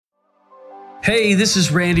Hey, this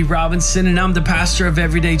is Randy Robinson, and I'm the pastor of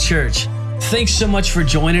Everyday Church. Thanks so much for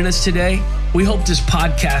joining us today. We hope this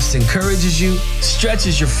podcast encourages you,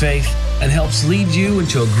 stretches your faith, and helps lead you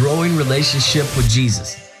into a growing relationship with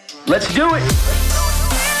Jesus. Let's do it.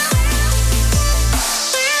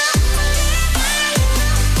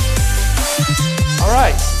 All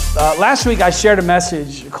right. Last week I shared a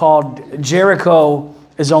message called Jericho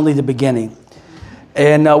is Only the Beginning.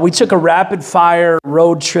 And we took a rapid fire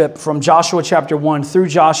road trip from Joshua chapter 1 through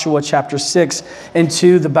Joshua chapter 6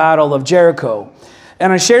 into the Battle of Jericho.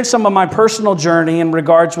 And I shared some of my personal journey in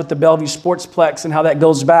regards with the Bellevue Sportsplex and how that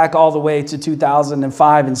goes back all the way to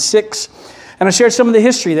 2005 and 6. And I shared some of the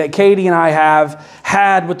history that Katie and I have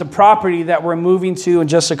had with the property that we're moving to in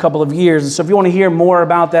just a couple of years. And so if you want to hear more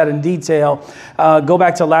about that in detail, go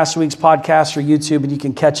back to last week's podcast or YouTube and you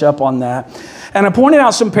can catch up on that. And I pointed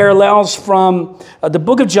out some parallels from the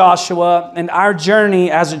book of Joshua and our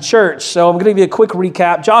journey as a church. So I'm going to give you a quick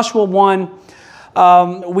recap. Joshua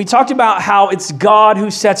 1, we talked about how it's God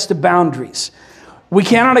who sets the boundaries. We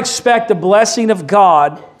cannot expect the blessing of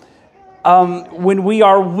God when we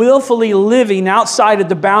are willfully living outside of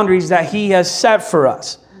the boundaries that He has set for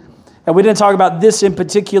us. And we didn't talk about this in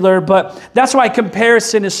particular, but that's why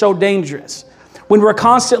comparison is so dangerous. When we're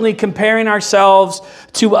constantly comparing ourselves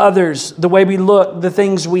to others, the way we look, the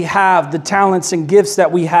things we have, the talents and gifts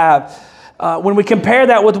that we have, when we compare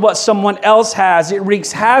that with what someone else has, it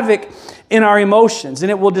wreaks havoc in our emotions,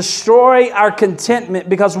 and it will destroy our contentment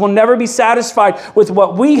because we'll never be satisfied with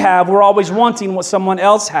what we have. We're always wanting what someone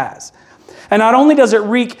else has. And not only does it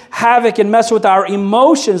wreak havoc and mess with our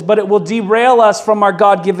emotions, but it will derail us from our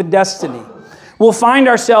God-given destiny. We'll find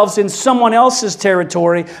ourselves in someone else's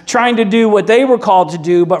territory, trying to do what they were called to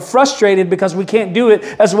do, but frustrated because we can't do it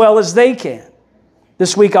as well as they can.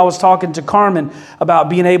 This week I was talking to Carmen about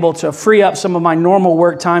being able to free up some of my normal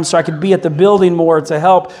work time so I could be at the building more to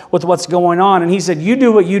help with what's going on. And he said, you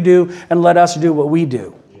do what you do and let us do what we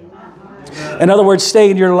do. In other words, stay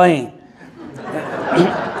in your lane.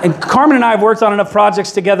 And Carmen and I have worked on enough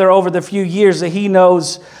projects together over the few years that he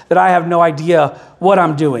knows that I have no idea what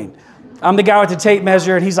I'm doing. I'm the guy with the tape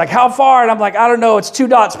measure, and he's like, how far? And I'm like, I don't know, it's 2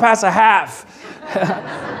 dots past a half.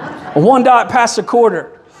 1 dot past a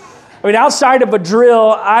quarter. I mean, outside of a drill,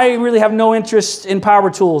 I really have no interest in power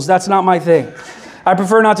tools. That's not my thing. I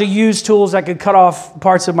prefer not to use tools that could cut off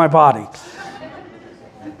parts of my body.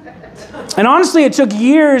 And honestly, it took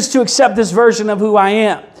years to accept this version of who I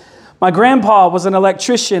am. My grandpa was an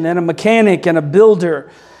electrician and a mechanic and a builder.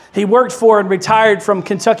 He worked for and retired from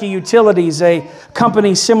Kentucky Utilities, a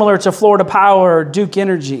company similar to Florida Power or Duke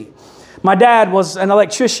Energy. My dad was an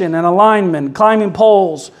electrician and a lineman, climbing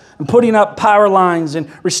poles and putting up power lines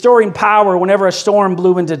and restoring power whenever a storm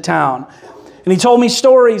blew into town. And he told me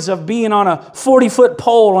stories of being on a 40-foot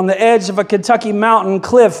pole on the edge of a Kentucky mountain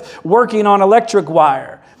cliff working on electric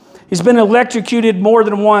wire. He's been electrocuted more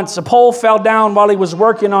than once. A pole fell down while he was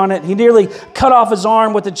working on it. He nearly cut off his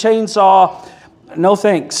arm with a chainsaw. No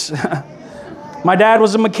thanks. My dad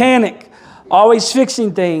was a mechanic, always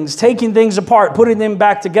fixing things, taking things apart, putting them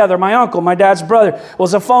back together. My uncle, my dad's brother,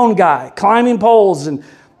 was a phone guy, climbing poles and,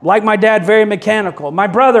 like my dad, very mechanical. My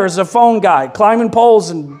brother is a phone guy, climbing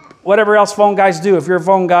poles and whatever else phone guys do. If you're a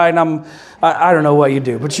phone guy, and I don't know what you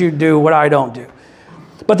do, but you do what I don't do.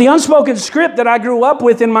 But the unspoken script that I grew up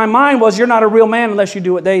with in my mind was, you're not a real man unless you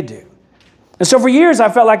do what they do. And so for years, I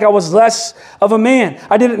felt like I was less of a man.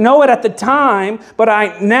 I didn't know it at the time, but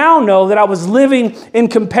I now know that I was living in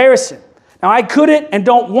comparison. Now, I couldn't and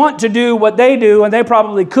don't want to do what they do, and they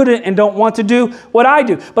probably couldn't and don't want to do what I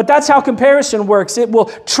do. But that's how comparison works. It will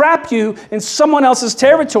trap you in someone else's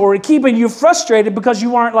territory, keeping you frustrated because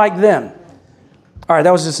you aren't like them. All right,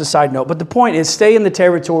 that was just a side note. But the point is, stay in the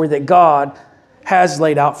territory that God has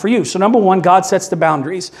laid out for you. So number 1, God sets the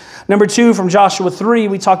boundaries. Number 2, from Joshua 3,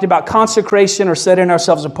 we talked about consecration or setting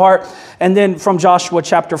ourselves apart. And then from Joshua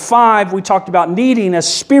chapter 5, we talked about needing a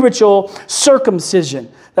spiritual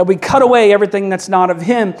circumcision, that we cut away everything that's not of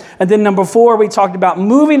Him. And then number 4, we talked about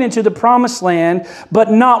moving into the promised land, but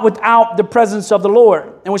not without the presence of the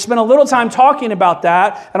Lord. And we spent a little time talking about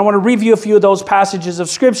that. And I want to review a few of those passages of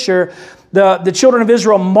Scripture. The children of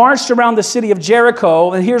Israel marched around the city of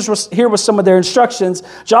Jericho, and here was some of their instructions.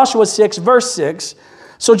 Joshua 6, verse 6.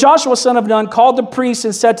 So Joshua, son of Nun, called the priests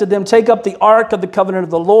and said to them, take up the ark of the covenant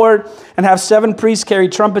of the Lord and have 7 priests carry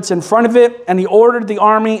trumpets in front of it. And he ordered the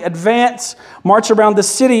army, advance, march around the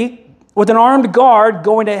city with an armed guard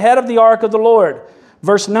going ahead of the ark of the Lord.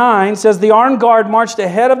 Verse 9 says, the armed guard marched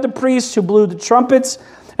ahead of the priests who blew the trumpets,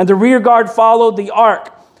 and the rear guard followed the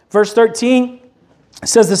ark. Verse 13, It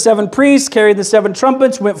says the 7 priests carried the 7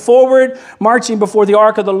 trumpets, went forward, marching before the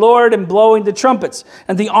ark of the Lord and blowing the trumpets.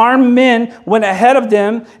 And the armed men went ahead of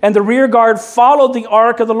them, and the rear guard followed the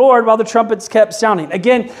ark of the Lord while the trumpets kept sounding.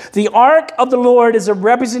 Again, the ark of the Lord is a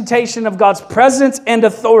representation of God's presence and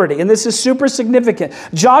authority. And this is super significant.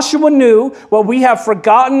 Joshua knew what we have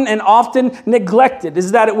forgotten and often neglected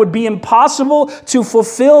is that it would be impossible to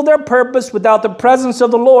fulfill their purpose without the presence of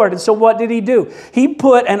the Lord. And so what did he do? He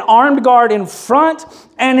put an armed guard in front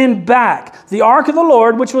and in back. The ark of the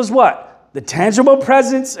Lord, which was what? The tangible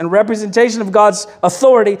presence and representation of God's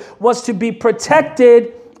authority, was to be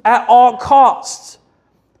protected at all costs.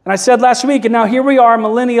 And I said last week, and now here we are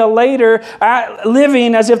millennia later,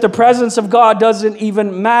 living as if the presence of God doesn't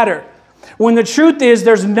even matter. When the truth is,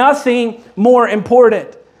 there's nothing more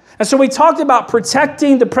important. And so we talked about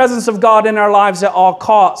protecting the presence of God in our lives at all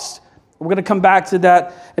costs. We're going to come back to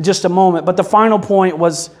that in just a moment. But the final point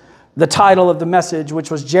was the title of the message, which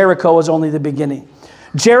was Jericho is only the beginning.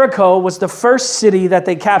 Jericho was the first city that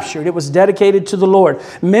they captured. It was dedicated to the Lord.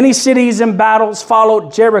 Many cities and battles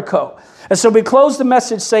followed Jericho. And so we close the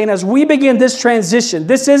message saying, as we begin this transition,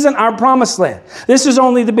 this isn't our promised land. This is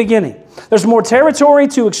only the beginning. There's more territory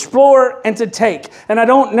to explore and to take. And I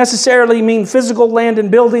don't necessarily mean physical land and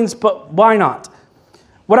buildings, but why not?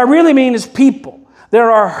 What I really mean is people. There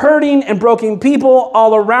are hurting and broken people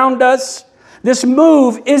all around us. This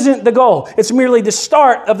move isn't the goal. It's merely the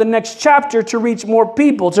start of the next chapter to reach more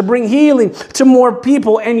people, to bring healing to more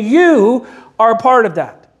people. And you are a part of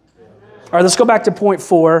that. All right, let's go back to point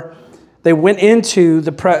 4. They went into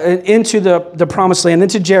the promised land,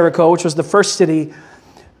 into Jericho, which was the first city,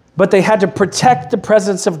 but they had to protect the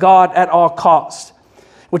presence of God at all costs.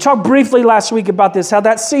 We talked briefly last week about this, how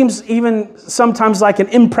that seems even sometimes like an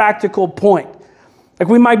impractical point. Like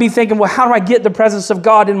we might be thinking, well, how do I get the presence of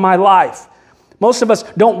God in my life? Most of us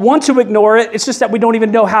don't want to ignore it. It's just that we don't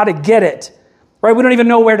even know how to get it, right? We don't even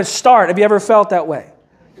know where to start. Have you ever felt that way?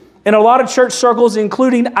 In a lot of church circles,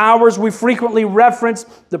 including ours, we frequently reference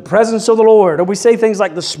the presence of the Lord. Or we say things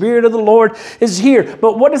like the Spirit of the Lord is here.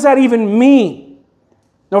 But what does that even mean?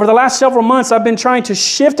 Over the last several months, I've been trying to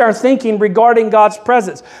shift our thinking regarding God's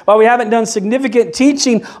presence. While we haven't done significant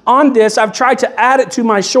teaching on this, I've tried to add it to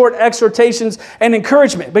my short exhortations and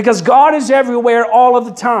encouragement because God is everywhere all of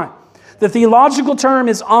the time. The theological term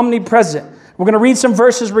is omnipresent. We're going to read some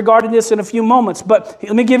verses regarding this in a few moments, but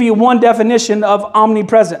let me give you one definition of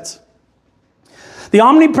omnipresence. The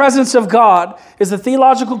omnipresence of God is a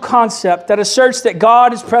theological concept that asserts that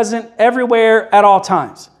God is present everywhere at all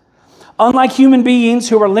times. Unlike human beings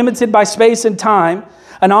who are limited by space and time,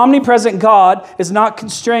 an omnipresent God is not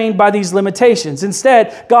constrained by these limitations.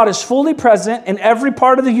 Instead, God is fully present in every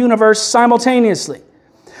part of the universe simultaneously.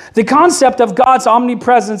 The concept of God's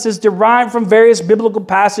omnipresence is derived from various biblical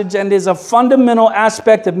passages and is a fundamental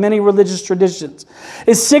aspect of many religious traditions.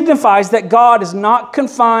 It signifies that God is not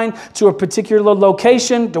confined to a particular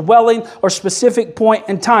location, dwelling, or specific point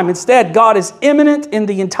in time. Instead, God is immanent in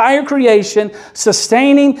the entire creation,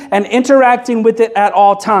 sustaining and interacting with it at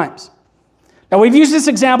all times. Now, we've used this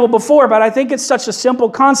example before, but I think it's such a simple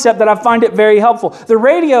concept that I find it very helpful. The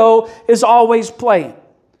radio is always playing.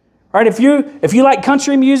 All right, if you like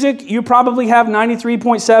country music, you probably have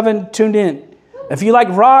 93.7 tuned in. If you like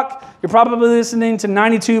rock, you're probably listening to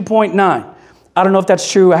 92.9. I don't know if that's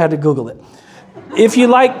true. I had to Google it. If you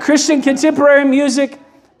like Christian contemporary music,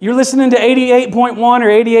 you're listening to 88.1 or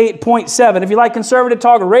 88.7. If you like conservative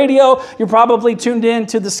talk radio, you're probably tuned in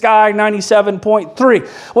to the Sky 97.3.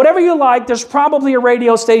 Whatever you like, there's probably a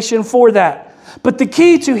radio station for that. But the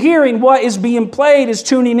key to hearing what is being played is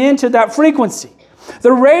tuning into that frequency.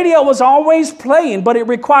 The radio is always playing, but it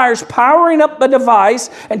requires powering up the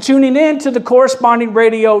device and tuning in to the corresponding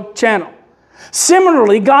radio channel.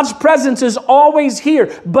 Similarly, God's presence is always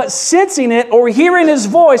here, but sensing it or hearing His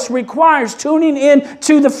voice requires tuning in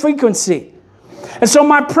to the frequency. And so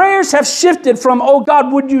my prayers have shifted from, oh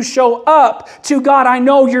God, would you show up, to God, I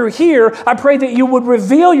know you're here. I pray that you would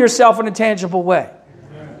reveal yourself in a tangible way.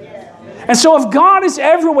 And so if God is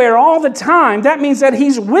everywhere all the time, that means that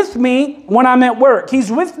He's with me when I'm at work.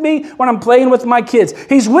 He's with me when I'm playing with my kids.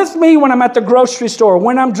 He's with me when I'm at the grocery store,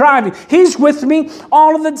 when I'm driving. He's with me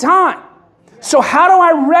all of the time. So how do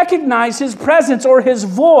I recognize His presence or His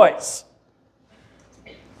voice?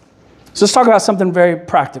 So let's talk about something very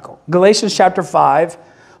practical. Galatians chapter 5,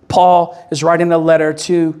 Paul is writing a letter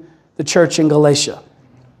to the church in Galatia.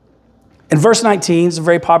 In verse 19, it's a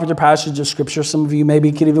very popular passage of Scripture. Some of you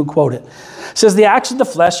maybe could even quote it. It says, the acts of the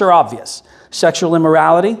flesh are obvious. Sexual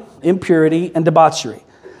immorality, impurity, and debauchery.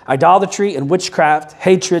 Idolatry and witchcraft,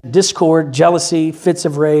 hatred, discord, jealousy, fits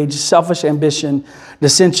of rage, selfish ambition,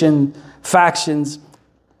 dissension, factions,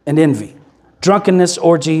 and envy, drunkenness,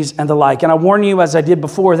 orgies, and the like. And I warn you, as I did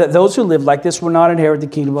before, that those who live like this will not inherit the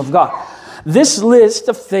kingdom of God. This list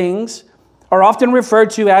of things are often referred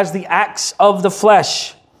to as the acts of the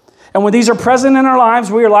flesh. And when these are present in our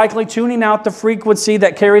lives, we are likely tuning out the frequency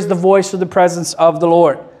that carries the voice of the presence of the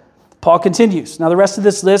Lord. Paul continues. Now, the rest of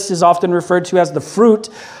this list is often referred to as the fruit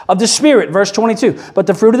of the Spirit. Verse 22. But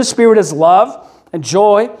the fruit of the Spirit is love and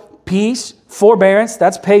joy, peace, forbearance,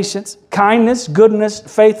 that's patience, kindness, goodness,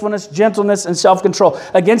 faithfulness, gentleness, and self-control.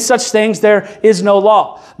 Against such things there is no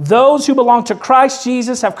law. Those who belong to Christ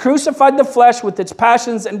Jesus have crucified the flesh with its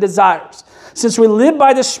passions and desires. Since we live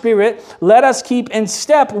by the Spirit, let us keep in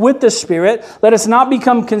step with the Spirit. Let us not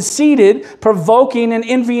become conceited, provoking, and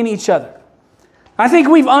envying each other. I think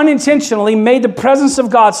we've unintentionally made the presence of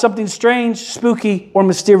God something strange, spooky, or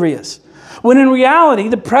mysterious, when in reality,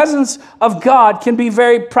 the presence of God can be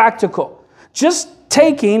very practical. Just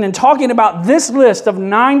taking and talking about this list of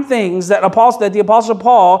 9 things that the Apostle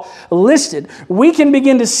Paul listed, we can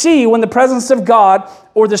begin to see when the presence of God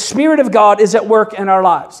or the Spirit of God is at work in our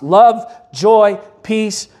lives. Love, joy,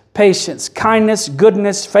 peace, patience, kindness,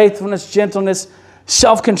 goodness, faithfulness, gentleness,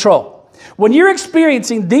 self-control. When you're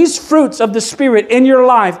experiencing these fruits of the Spirit in your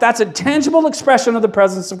life, that's a tangible expression of the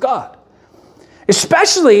presence of God.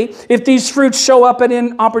 Especially if these fruits show up at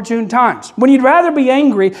inopportune times. When you'd rather be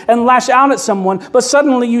angry and lash out at someone, but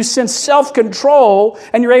suddenly you sense self-control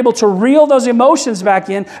and you're able to reel those emotions back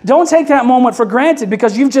in, don't take that moment for granted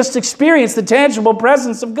because you've just experienced the tangible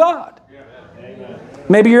presence of God.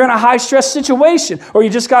 Maybe you're in a high-stress situation or you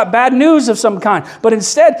just got bad news of some kind. But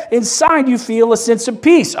instead, inside you feel a sense of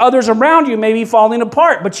peace. Others around you may be falling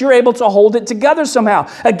apart, but you're able to hold it together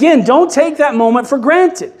somehow. Again, don't take that moment for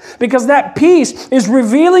granted because that peace is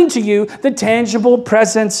revealing to you the tangible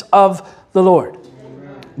presence of the Lord.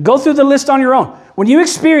 Go through the list on your own. When you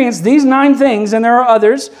experience these 9 things, and there are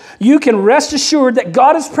others, you can rest assured that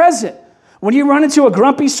God is present. When you run into a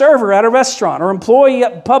grumpy server at a restaurant or employee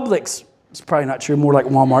at Publix, it's probably not true, more like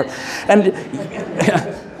Walmart.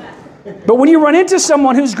 But when you run into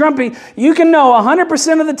someone who's grumpy, you can know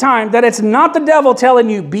 100% of the time that it's not the devil telling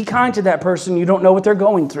you, be kind to that person. You don't know what they're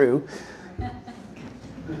going through.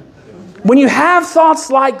 When you have thoughts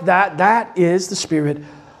like that, that is the Spirit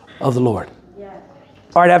of the Lord.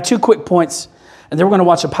 All right, I have 2 quick points, and then we're going to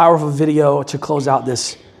watch a powerful video to close out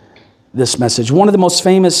this message. One of the most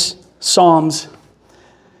famous Psalms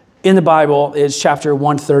in the Bible is chapter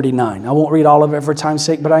 139. I won't read all of it for time's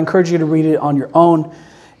sake, but I encourage you to read it on your own.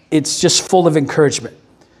 It's just full of encouragement.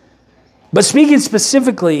 But speaking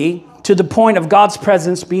specifically to the point of God's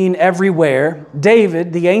presence being everywhere,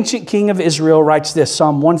 David, the ancient king of Israel, writes this,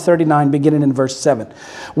 Psalm 139, beginning in verse 7.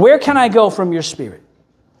 Where can I go from your spirit?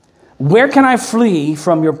 Where can I flee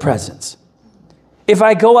from your presence? If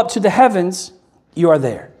I go up to the heavens, you are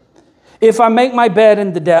there. If I make my bed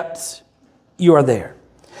in the depths, you are there.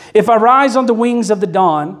 If I rise on the wings of the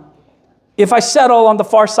dawn, if I settle on the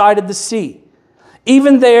far side of the sea,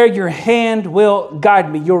 even there your hand will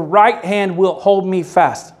guide me. Your right hand will hold me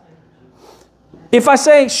fast. If I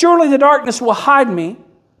say, surely the darkness will hide me,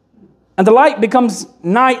 and the light becomes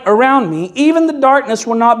night around me, even the darkness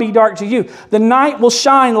will not be dark to you. The night will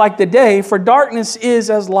shine like the day, for darkness is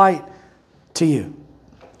as light to you.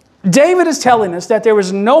 David is telling us that there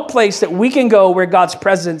is no place that we can go where God's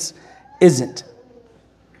presence isn't.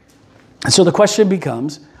 And so the question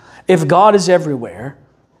becomes, if God is everywhere,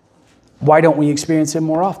 why don't we experience Him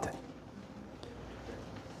more often?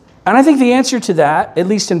 And I think the answer to that, at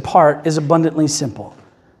least in part, is abundantly simple.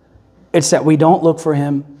 It's that we don't look for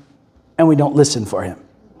Him and we don't listen for Him.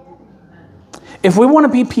 If we want to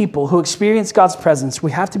be people who experience God's presence,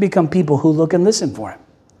 we have to become people who look and listen for Him.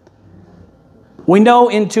 We know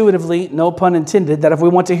intuitively, no pun intended, that if we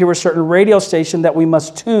want to hear a certain radio station, that we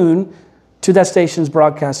must tune to that station's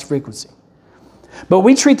broadcast frequency. But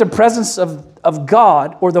we treat the presence of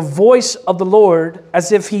God or the voice of the Lord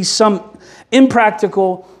as if He's some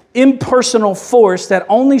impractical, impersonal force that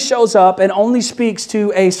only shows up and only speaks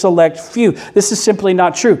to a select few. This is simply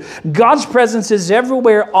not true. God's presence is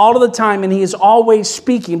everywhere all of the time, and He is always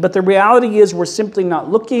speaking. But the reality is we're simply not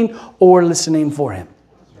looking or listening for Him.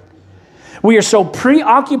 We are so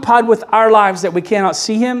preoccupied with our lives that we cannot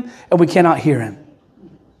see Him and we cannot hear Him.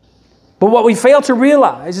 But what we fail to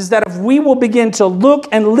realize is that if we will begin to look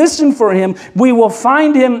and listen for Him, we will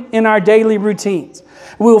find Him in our daily routines.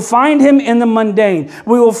 We will find Him in the mundane.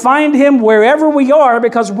 We will find Him wherever we are,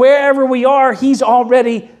 because wherever we are, He's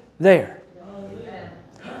already there.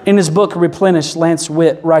 In his book, Replenish, Lance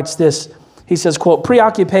Witt writes this. He says, quote,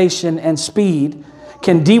 preoccupation and speed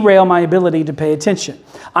can derail my ability to pay attention.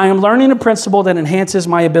 I am learning a principle that enhances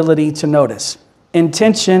my ability to notice.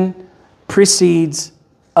 Intention precedes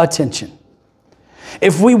attention.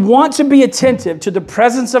 If we want to be attentive to the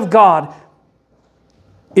presence of God,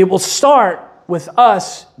 it will start with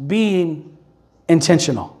us being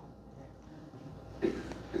intentional.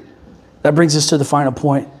 That brings us to the final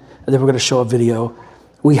point, and then we're going to show a video.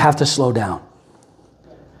 We have to slow down.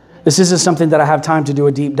 This isn't something that I have time to do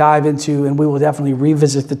a deep dive into, and we will definitely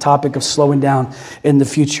revisit the topic of slowing down in the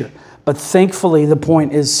future. But thankfully, the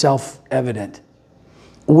point is self-evident.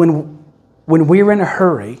 When we're in a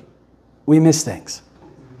hurry, we miss things.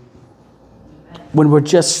 When we're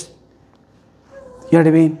just, you know what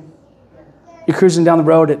I mean? You're cruising down the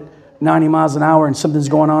road at 90 miles an hour and something's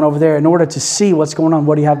going on over there. In order to see what's going on,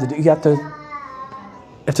 what do you have to do? You have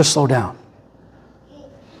to slow down.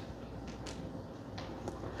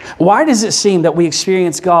 Why does it seem that we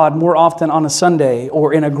experience God more often on a Sunday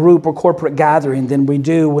or in a group or corporate gathering than we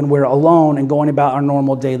do when we're alone and going about our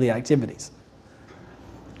normal daily activities?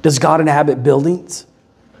 Does God inhabit buildings?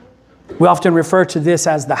 We often refer to this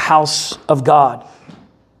as the house of God.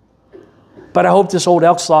 But I hope this old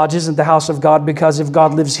Elks Lodge isn't the house of God, because if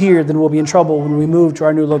God lives here, then we'll be in trouble when we move to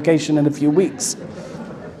our new location in a few weeks.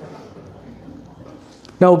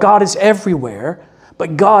 No, God is everywhere,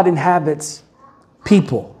 but God inhabits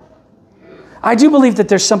people. I do believe that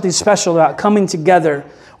there's something special about coming together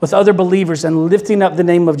with other believers and lifting up the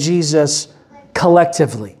name of Jesus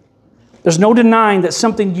collectively. There's no denying that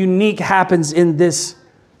something unique happens in this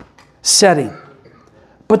setting.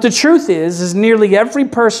 But the truth is nearly every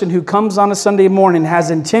person who comes on a Sunday morning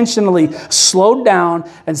has intentionally slowed down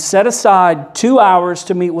and set aside 2 hours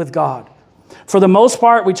to meet with God. For the most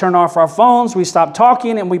part, we turn off our phones, we stop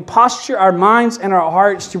talking, and we posture our minds and our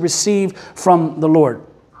hearts to receive from the Lord.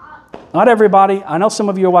 Not everybody. I know some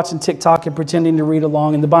of you are watching TikTok and pretending to read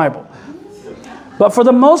along in the Bible. But for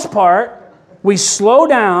the most part, we slow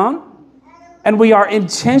down and we are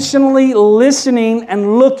intentionally listening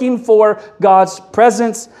and looking for God's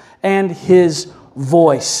presence and His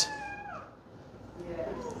voice.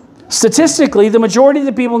 Statistically, the majority of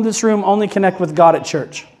the people in this room only connect with God at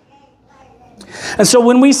church. And so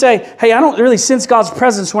when we say, hey, I don't really sense God's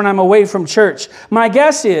presence when I'm away from church, my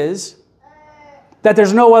guess is that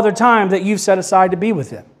there's no other time that you've set aside to be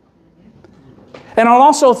with Him. And I'll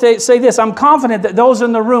also say this, I'm confident that those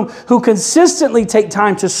in the room who consistently take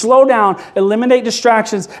time to slow down, eliminate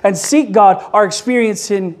distractions, and seek God are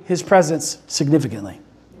experiencing His presence significantly.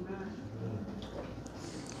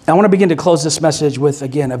 I want to begin to close this message with,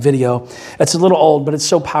 again, a video. It's a little old, but it's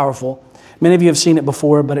so powerful. Many of you have seen it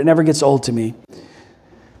before, but it never gets old to me.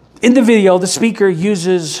 In the video, the speaker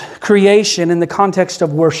uses creation in the context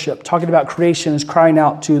of worship, talking about creation as crying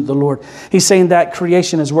out to the Lord. He's saying that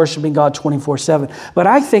creation is worshiping God 24/7. But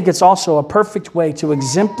I think it's also a perfect way to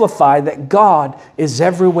exemplify that God is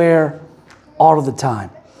everywhere all of the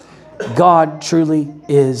time. God truly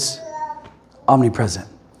is omnipresent.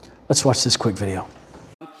 Let's watch this quick video.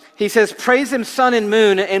 He says, praise Him, sun and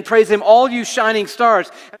moon, and praise Him, all you shining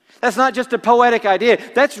stars. That's not just a poetic idea.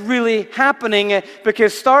 That's really happening,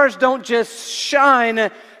 because stars don't just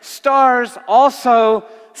shine, stars also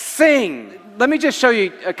sing. Let me just show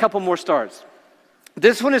you a couple more stars.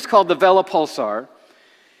 This one is called the Vela Pulsar,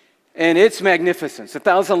 and it's magnificent. It's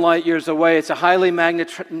 1,000 light years away. It's a highly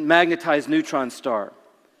magnetized neutron star.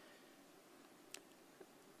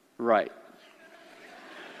 Right.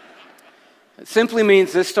 It simply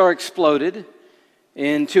means this star exploded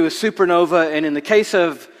into a supernova, and in the case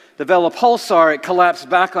of the Vela Pulsar, it collapsed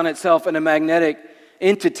back on itself in a magnetic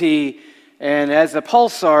entity, and as a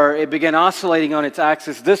pulsar, it began oscillating on its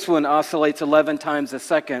axis. This one oscillates 11 times a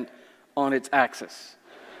second on its axis.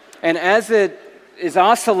 And as it is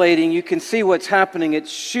oscillating, you can see what's happening.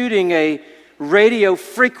 It's shooting a radio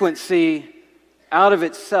frequency out of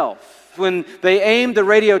itself. When they aimed the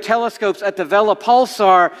radio telescopes at the Vela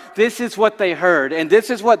Pulsar, this is what they heard. And this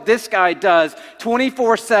is what this guy does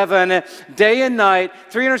 24/7, day and night,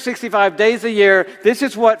 365 days a year. This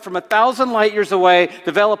is what, from 1,000 light years away,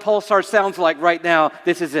 the Vela Pulsar sounds like right now.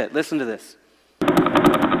 This is it. Listen to this.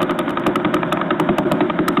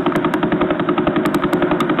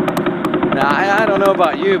 Now, I don't know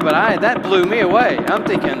about you, but that blew me away. I'm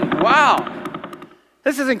thinking, wow,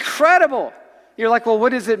 this is incredible. You're like, well,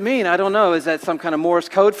 what does it mean? I don't know. Is that some kind of Morse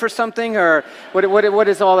code for something, or what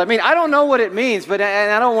does all that mean? I don't know what it means, but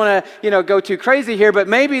and I don't want to go too crazy here. But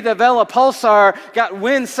maybe the Vela Pulsar got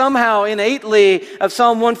wind somehow innately of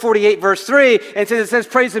Psalm 148, verse 3, and since it says,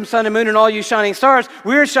 "Praise Him, sun and moon, and all you shining stars."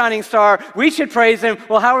 We're a shining star. We should praise Him.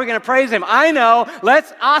 Well, how are we going to praise Him? I know.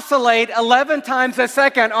 Let's oscillate 11 times a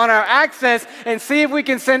second on our axis and see if we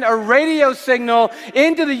can send a radio signal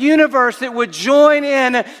into the universe that would join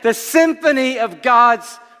in the symphony of of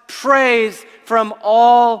God's praise from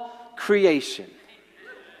all creation.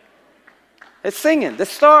 It's singing. The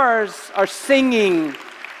stars are singing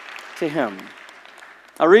to him.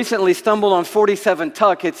 I recently stumbled on 47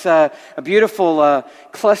 Tuc. It's a beautiful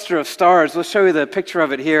cluster of stars. We'll show you the picture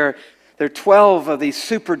of it here. There are 12 of these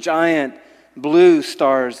supergiant blue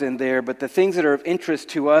stars in there, but the things that are of interest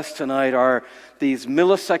to us tonight are these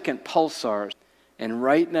millisecond pulsars. And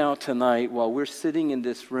right now tonight, while we're sitting in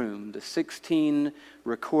this room, the 16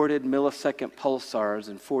 recorded millisecond pulsars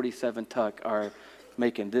in 47 Tuc are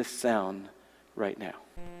making this sound right now.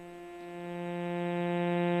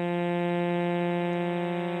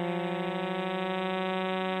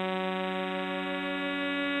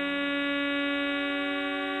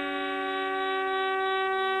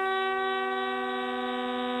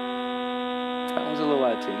 That one's a little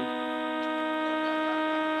out of tune.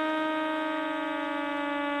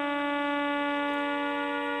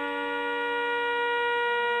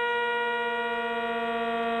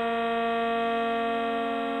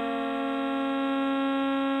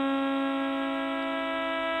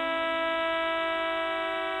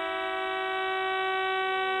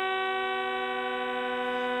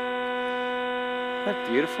 Isn't that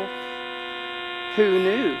beautiful? Who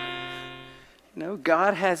knew? No,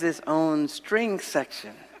 God has his own string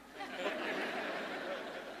section.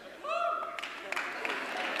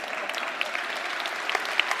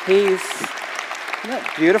 Isn't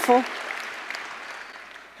that beautiful?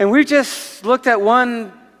 And we just looked at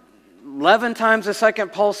 11 times a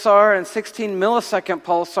second pulsar and 16 millisecond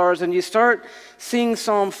pulsars, and you start seeing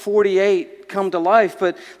Psalm 48 come to life.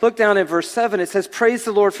 But look down at verse 7. It says, "Praise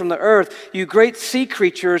the Lord from the earth, you great sea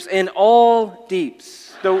creatures in all deeps."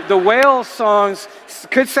 The whale songs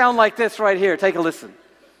could sound like this right here. Take a listen.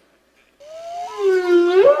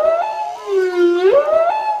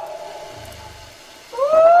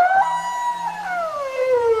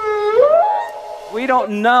 We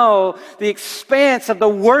don't know the expanse of the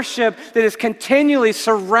worship that is continually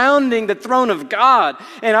surrounding the throne of God.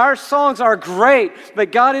 And our songs are great,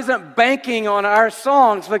 but God isn't banking on our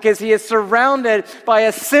songs because he is surrounded by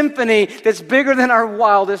a symphony that's bigger than our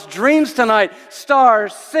wildest dreams tonight.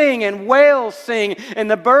 Stars sing and whales sing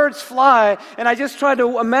and the birds fly. And I just tried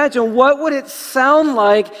to imagine what would it sound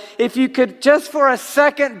like if you could just for a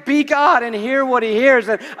second be God and hear what he hears.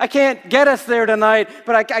 And I can't get us there tonight,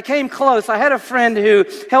 but I came close. I had a friend who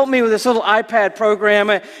helped me with this little iPad program,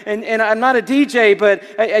 and I'm not a DJ, but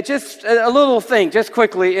just a little thing, just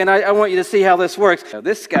quickly, and I want you to see how this works. Now,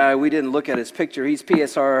 this guy, we didn't look at his picture. He's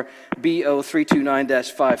PSR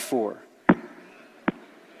BO329-54.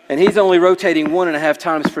 And he's only rotating 1.5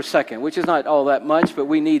 times per second, which is not all that much, but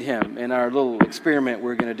we need him in our little experiment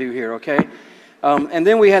we're going to do here, okay? And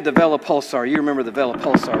then we had the Vela Pulsar. You remember the Vela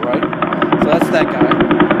Pulsar, right? So that's that guy.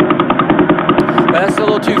 But that's a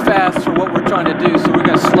little too fast for what we're trying to do, so we're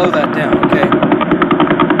going to slow that down, okay?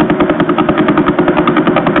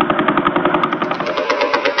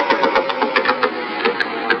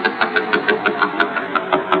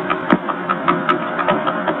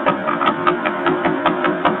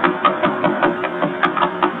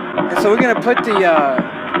 And so we're going to put the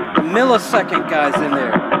millisecond guys in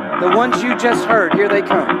there. The ones you just heard, here they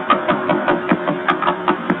come.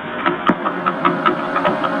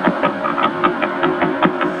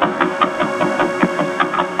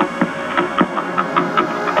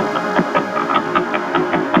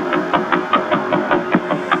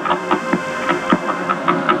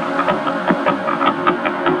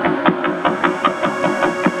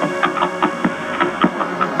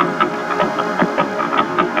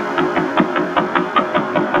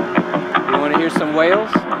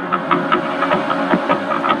 Whales.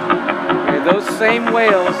 Okay, those same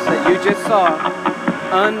whales that you just saw,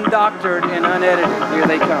 undoctored and unedited, here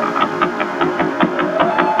they come.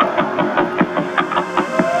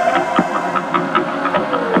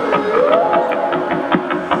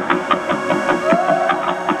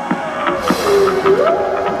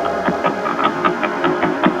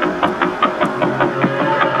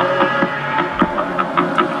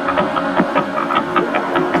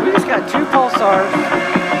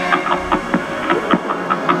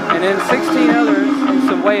 And then 16 others and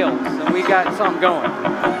some whales, and we got something going.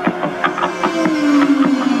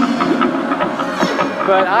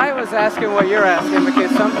 But I was asking what you're asking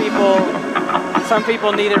because some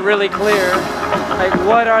people need it really clear. Like,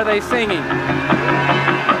 what are they singing?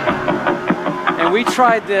 And we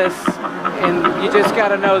tried this, and you just got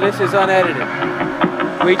to know this is unedited.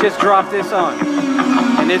 We just dropped this on,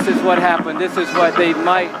 and this is what happened. This is what they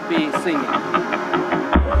might be singing.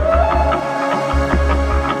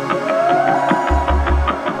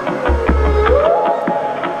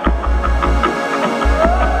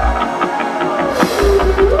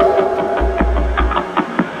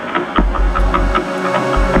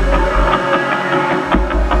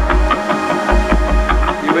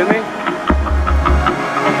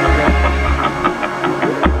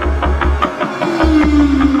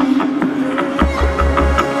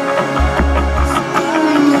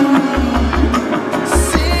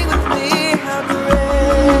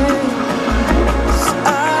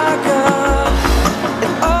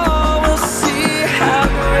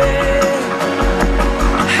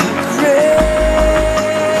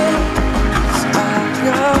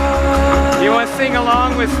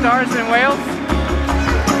 along with Stars and Whales?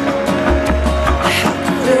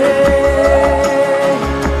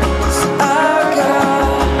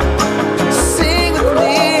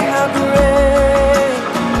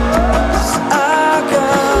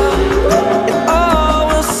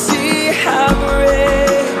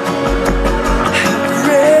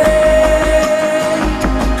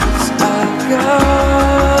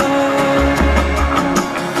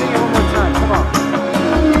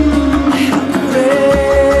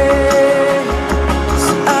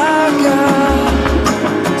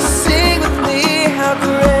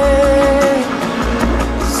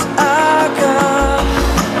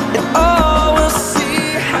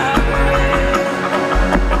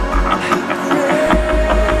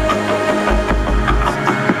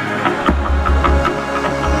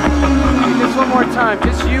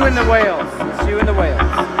 Just you and the whales. Just you and the whales.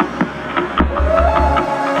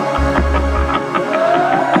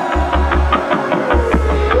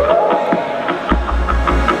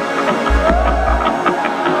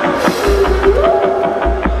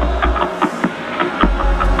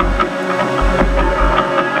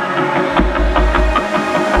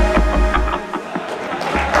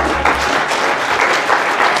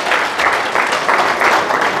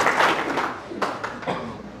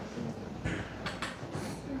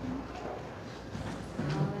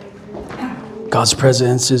 God's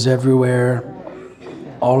presence is everywhere,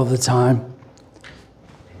 all of the time.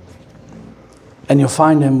 And you'll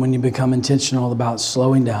find him when you become intentional about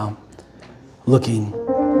slowing down, looking,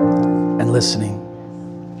 and listening.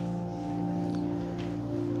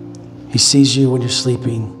 He sees you when you're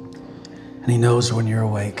sleeping, and he knows when you're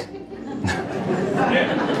awake.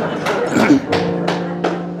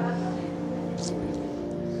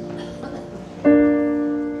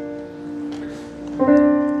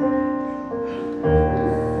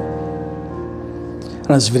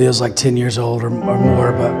 I know this video's like 10 years old or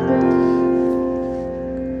more, but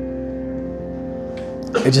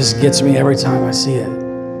it just gets me every time I see it.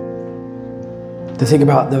 To think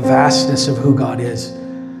about the vastness of who God is,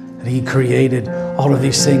 that he created all of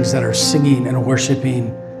these things that are singing and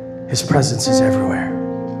worshiping. His presence is everywhere.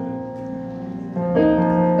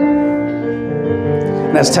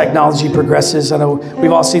 And as technology progresses, I know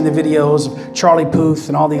we've all seen the videos of Charlie Puth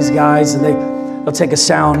and all these guys, and they'll take a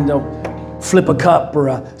sound, they'll flip a cup or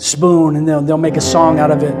a spoon, and they'll make a song out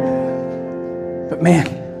of it. But man,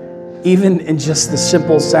 even in just the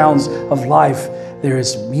simple sounds of life, there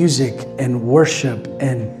is music and worship,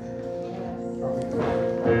 and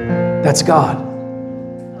that's God.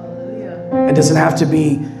 It doesn't have to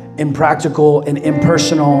be impractical and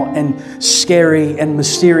impersonal and scary and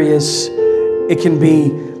mysterious. It can be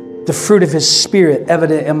the fruit of his spirit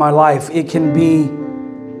evident in my life. It can be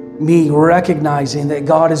me recognizing that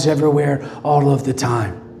God is everywhere all of the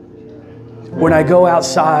time. When I go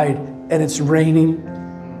outside and it's raining,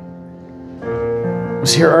 I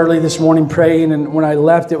was here early this morning praying, and when I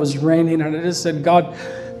left it was raining, and I just said, God,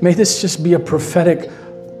 may this just be a prophetic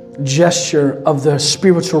gesture of the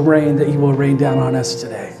spiritual rain that you will rain down on us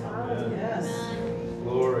today. Yes.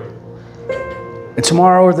 Glory. And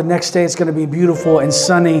tomorrow or the next day it's going to be beautiful and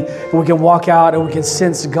sunny, and we can walk out and we can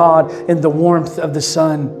sense God in the warmth of the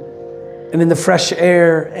sun and in the fresh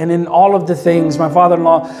air and in all of the things. My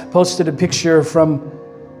father-in-law posted a picture from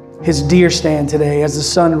his deer stand today as the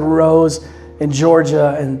sun rose in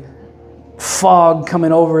Georgia and fog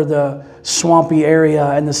coming over the swampy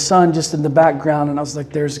area and the sun just in the background. And I was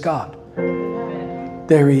like, there's God.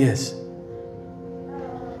 There he is.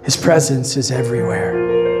 His presence is everywhere.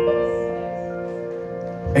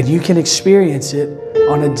 And you can experience it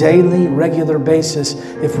on a daily, regular basis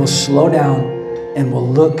if we'll slow down and we'll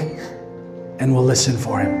look and we'll listen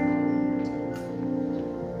for him.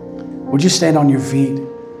 Would you stand on your feet?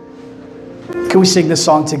 Can we sing this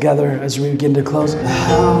song together as we begin to close?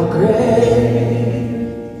 How great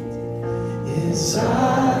is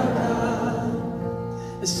our God.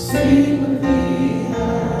 Sing with me.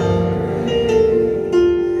 How great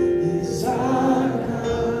is our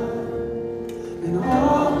God. And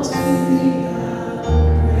all will see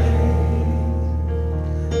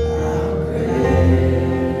how great.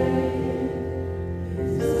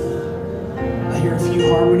 I hear a few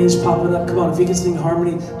harmonies popping up. Come on, if you can sing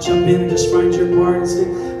harmony, jump in and just find your part and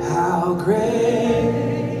sing. How great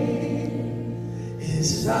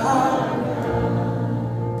is our God.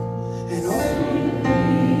 And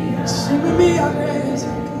all, sing with me, how great is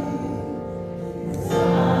our God.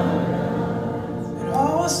 And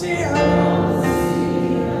all will see how great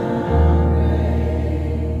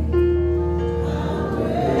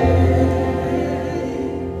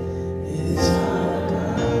is our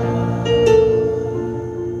God.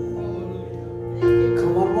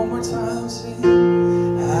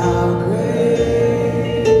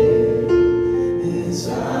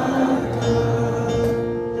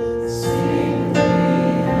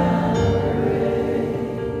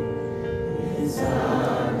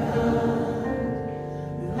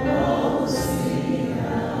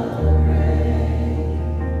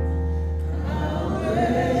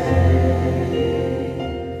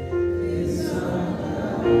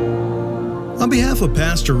 On behalf of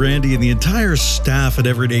Pastor Randy and the entire staff at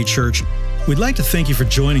Everyday Church, we'd like to thank you for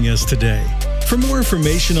joining us today. For more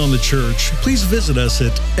information on the church, please visit us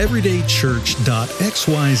at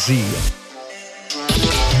everydaychurch.xyz.